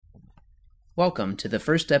Welcome to the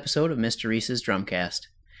first episode of Mr. Reese's Drumcast.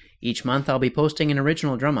 Each month I'll be posting an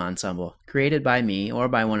original drum ensemble, created by me or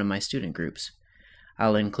by one of my student groups.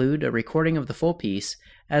 I'll include a recording of the full piece,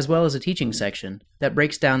 as well as a teaching section that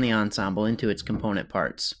breaks down the ensemble into its component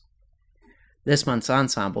parts. This month's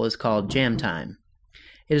ensemble is called Jam Time.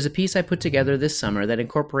 It is a piece I put together this summer that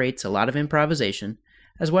incorporates a lot of improvisation,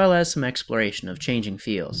 as well as some exploration of changing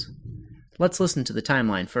feels. Let's listen to the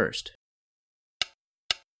timeline first.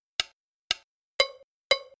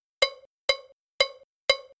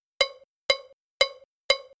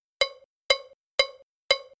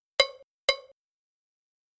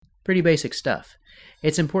 Pretty basic stuff.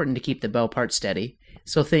 It's important to keep the bell part steady,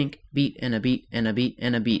 so think beat and a beat and a beat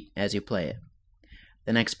and a beat as you play it.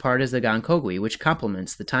 The next part is the gankogui, which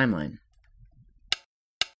complements the timeline.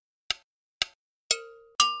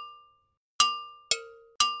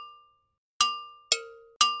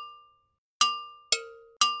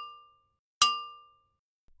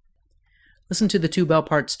 Listen to the two bell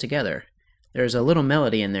parts together. There's a little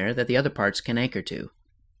melody in there that the other parts can anchor to.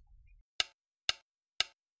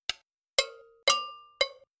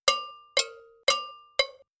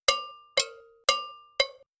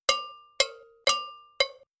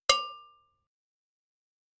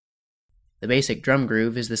 The basic drum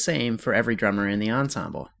groove is the same for every drummer in the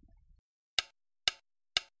ensemble.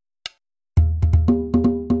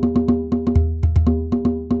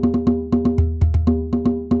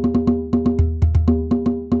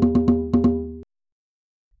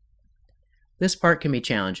 This part can be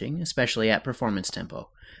challenging, especially at performance tempo,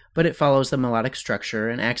 but it follows the melodic structure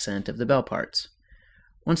and accent of the bell parts.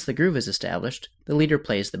 Once the groove is established, the leader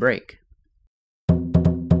plays the break.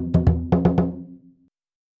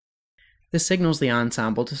 This signals the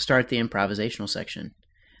ensemble to start the improvisational section.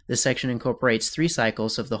 This section incorporates 3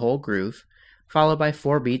 cycles of the whole groove, followed by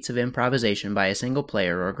 4 beats of improvisation by a single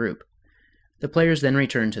player or group. The players then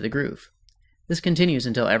return to the groove. This continues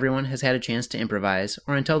until everyone has had a chance to improvise,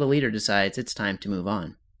 or until the leader decides it's time to move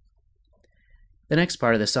on. The next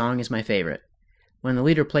part of the song is my favorite. When the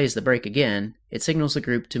leader plays the break again, it signals the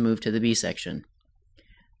group to move to the B section.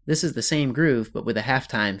 This is the same groove, but with a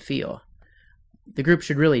halftime feel. The group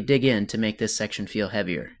should really dig in to make this section feel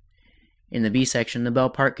heavier. In the B section, the bell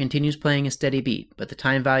part continues playing a steady beat, but the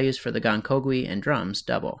time values for the gankogui and drums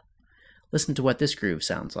double. Listen to what this groove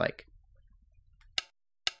sounds like.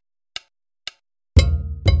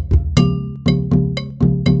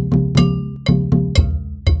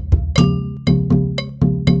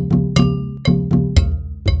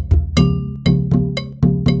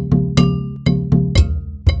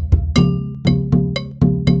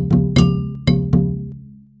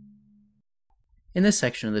 In this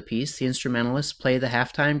section of the piece, the instrumentalists play the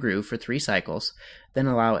halftime groove for 3 cycles, then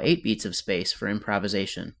allow 8 beats of space for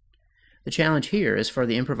improvisation. The challenge here is for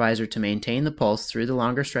the improviser to maintain the pulse through the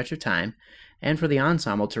longer stretch of time, and for the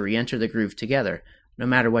ensemble to re-enter the groove together, no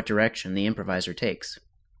matter what direction the improviser takes.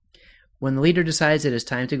 When the leader decides it is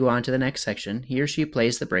time to go on to the next section, he or she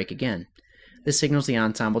plays the break again. This signals the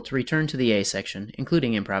ensemble to return to the A section,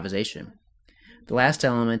 including improvisation. The last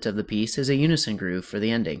element of the piece is a unison groove for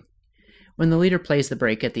the ending. When the leader plays the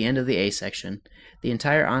break at the end of the A section, the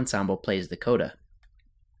entire ensemble plays the coda.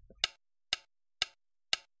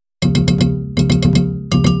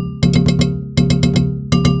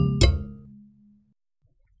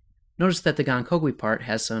 Notice that the gankogui part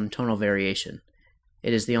has some tonal variation.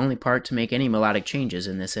 It is the only part to make any melodic changes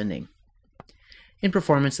in this ending. In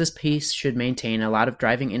performance, this piece should maintain a lot of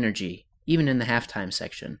driving energy, even in the halftime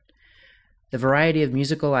section. The variety of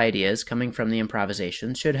musical ideas coming from the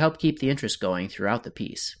improvisation should help keep the interest going throughout the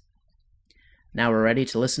piece. Now we're ready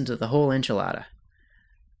to listen to the whole enchilada.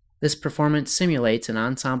 This performance simulates an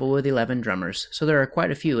ensemble with 11 drummers, so there are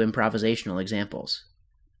quite a few improvisational examples.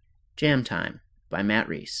 Jam Time by Matt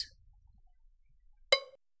Reese.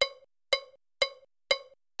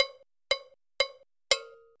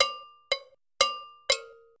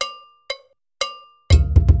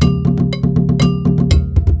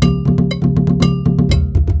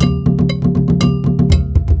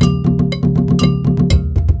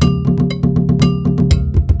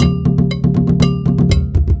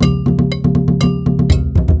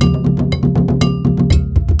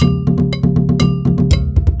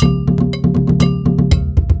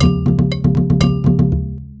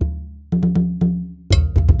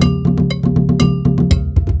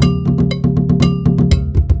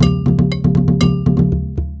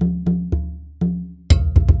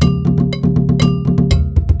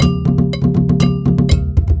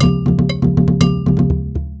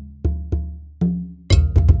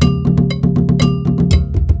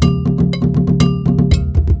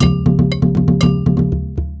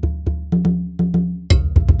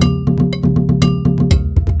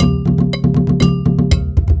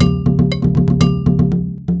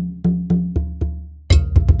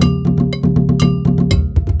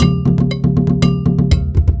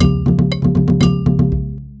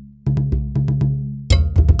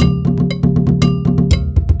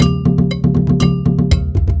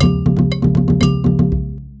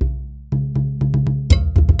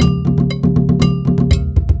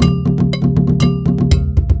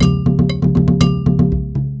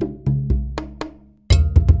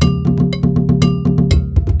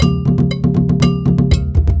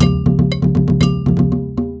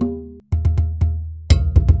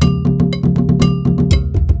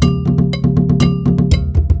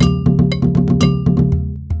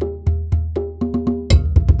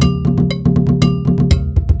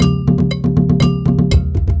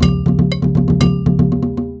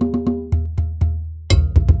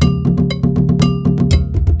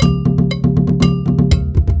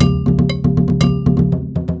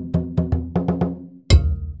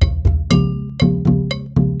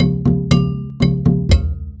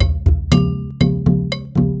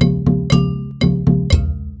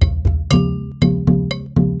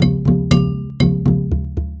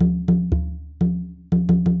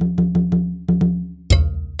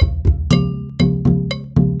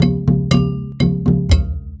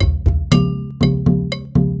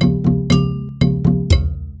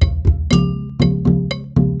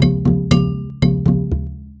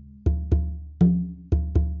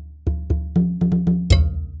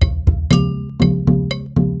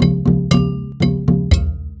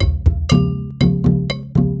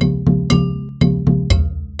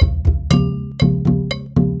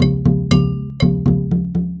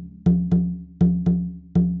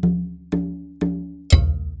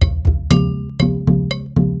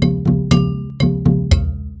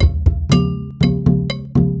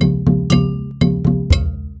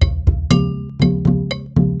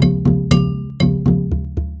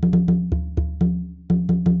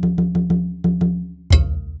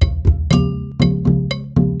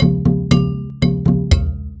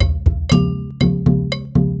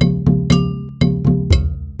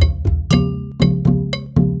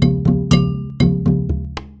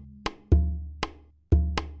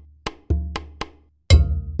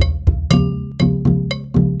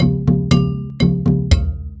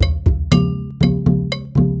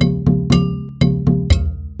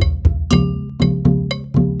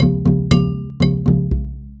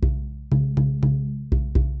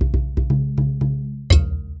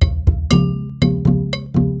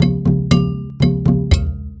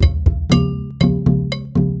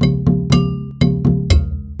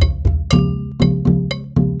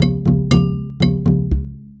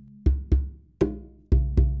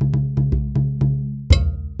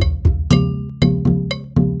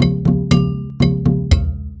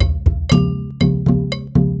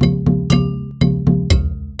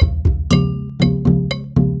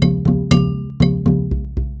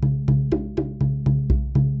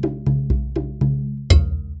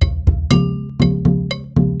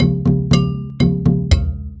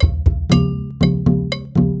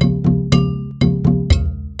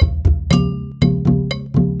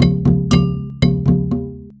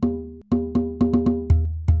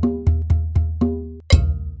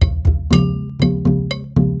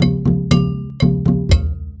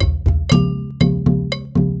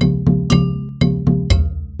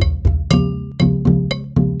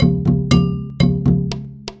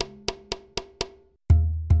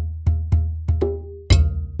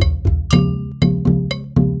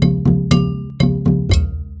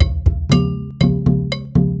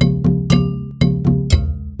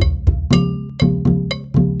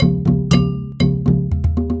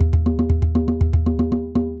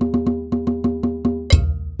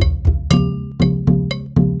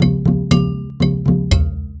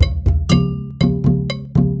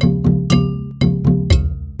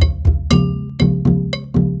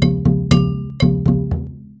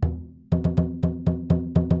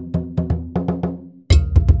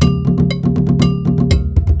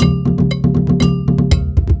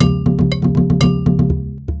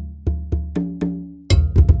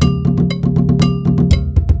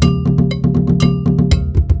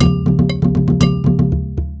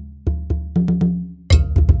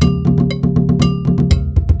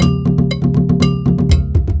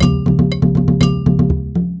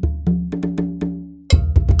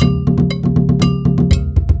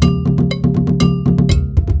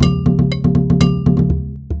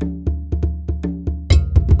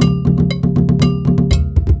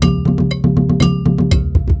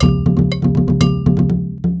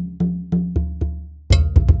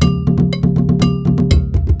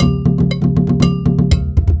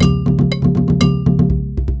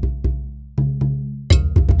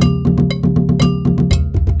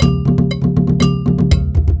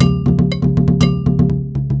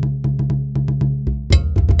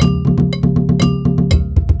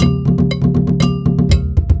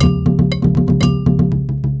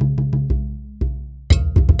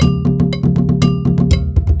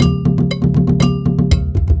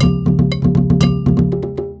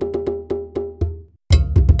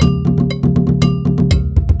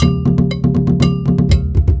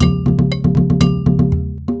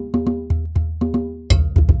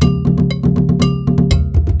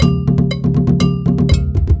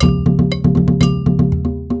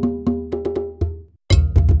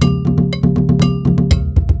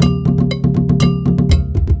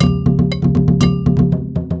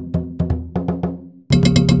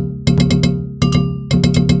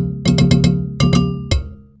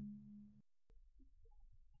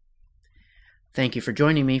 Thank you for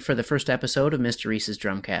joining me for the first episode of Mr. Reese's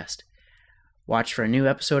Drumcast. Watch for a new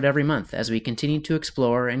episode every month as we continue to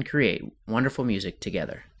explore and create wonderful music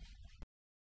together.